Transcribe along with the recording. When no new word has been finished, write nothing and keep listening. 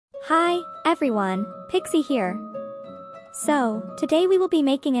Hi, everyone, Pixie here. So, today we will be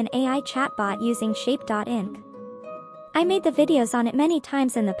making an AI chatbot using Shape.inc. I made the videos on it many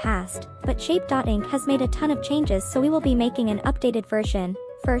times in the past, but Shape.inc has made a ton of changes, so we will be making an updated version.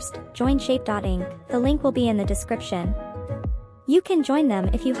 First, join Shape.inc, the link will be in the description. You can join them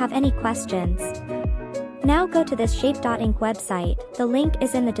if you have any questions. Now go to this Shape.inc website, the link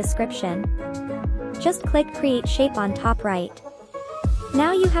is in the description. Just click Create Shape on top right.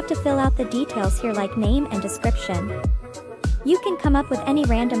 Now you have to fill out the details here like name and description. You can come up with any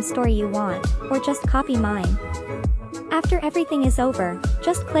random story you want, or just copy mine. After everything is over,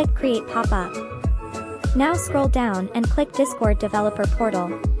 just click Create Pop-up. Now scroll down and click Discord Developer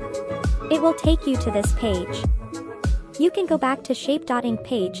Portal. It will take you to this page. You can go back to Shape.inc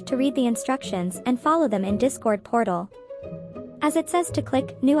page to read the instructions and follow them in Discord portal. As it says to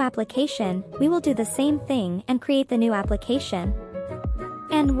click New Application, we will do the same thing and create the new application.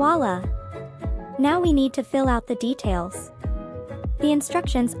 And voila! Now we need to fill out the details. The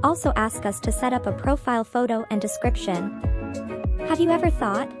instructions also ask us to set up a profile photo and description. Have you ever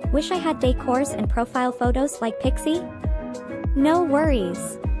thought, wish I had decors and profile photos like Pixie? No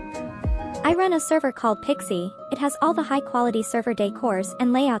worries. I run a server called Pixie, it has all the high-quality server decors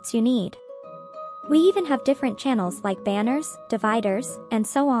and layouts you need. We even have different channels like banners, dividers, and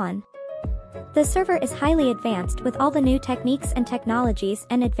so on. The server is highly advanced with all the new techniques and technologies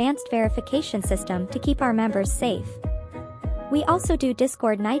and advanced verification system to keep our members safe. We also do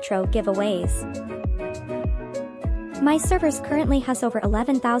Discord Nitro giveaways. My servers currently has over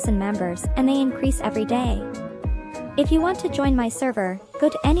 11,000 members and they increase every day. If you want to join my server, go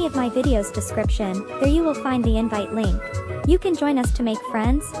to any of my videos description, there you will find the invite link. You can join us to make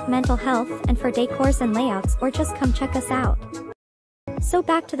friends, mental health, and for decors and layouts, or just come check us out. So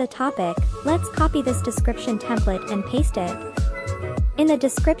back to the topic, let's copy this description template and paste it. In the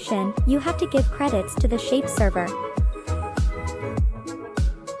description, you have to give credits to the Shape server.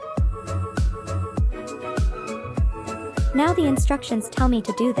 Now the instructions tell me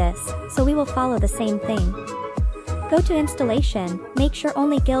to do this, so we will follow the same thing. Go to Installation, make sure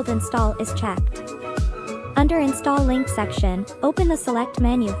only Guild Install is checked. Under Install Link section, open the Select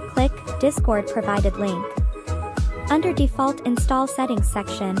menu, click Discord Provided Link. Under Default Install Settings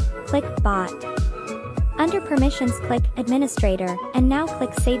section, click Bot. Under Permissions, click Administrator, and now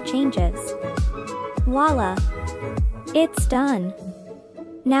click Save Changes. Voila! It's done.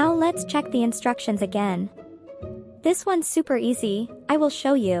 Now let's check the instructions again. This one's super easy, I will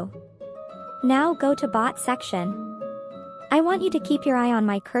show you. Now go to Bot section. I want you to keep your eye on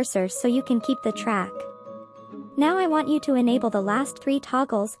my cursor so you can keep the track. Now I want you to enable the last 3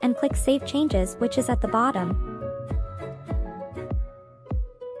 toggles and click Save Changes, which is at the bottom.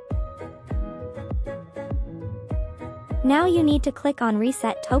 Now you need to click on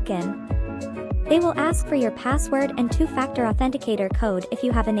Reset Token. They will ask for your password and 2-factor authenticator code if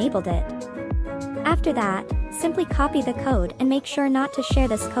you have enabled it. After that, simply copy the code and make sure not to share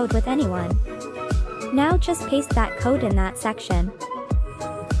this code with anyone. Now just paste that code in that section.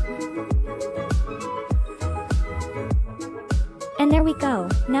 And there we go,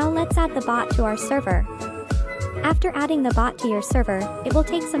 now let's add the bot to our server. After adding the bot to your server, it will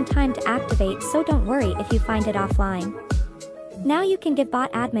take some time to activate, so don't worry if you find it offline. Now you can give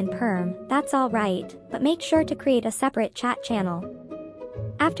bot admin perm, that's alright, but make sure to create a separate chat channel.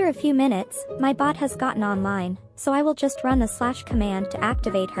 After a few minutes, my bot has gotten online, so I will just run the / command to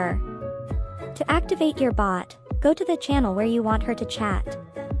activate her. To activate your bot, go to the channel where you want her to chat.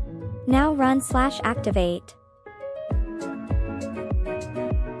 Now run /activate.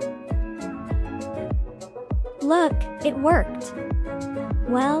 Look, it worked.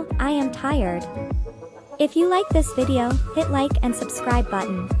 Well, I am tired. If you like this video, hit like and subscribe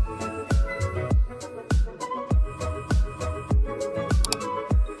button.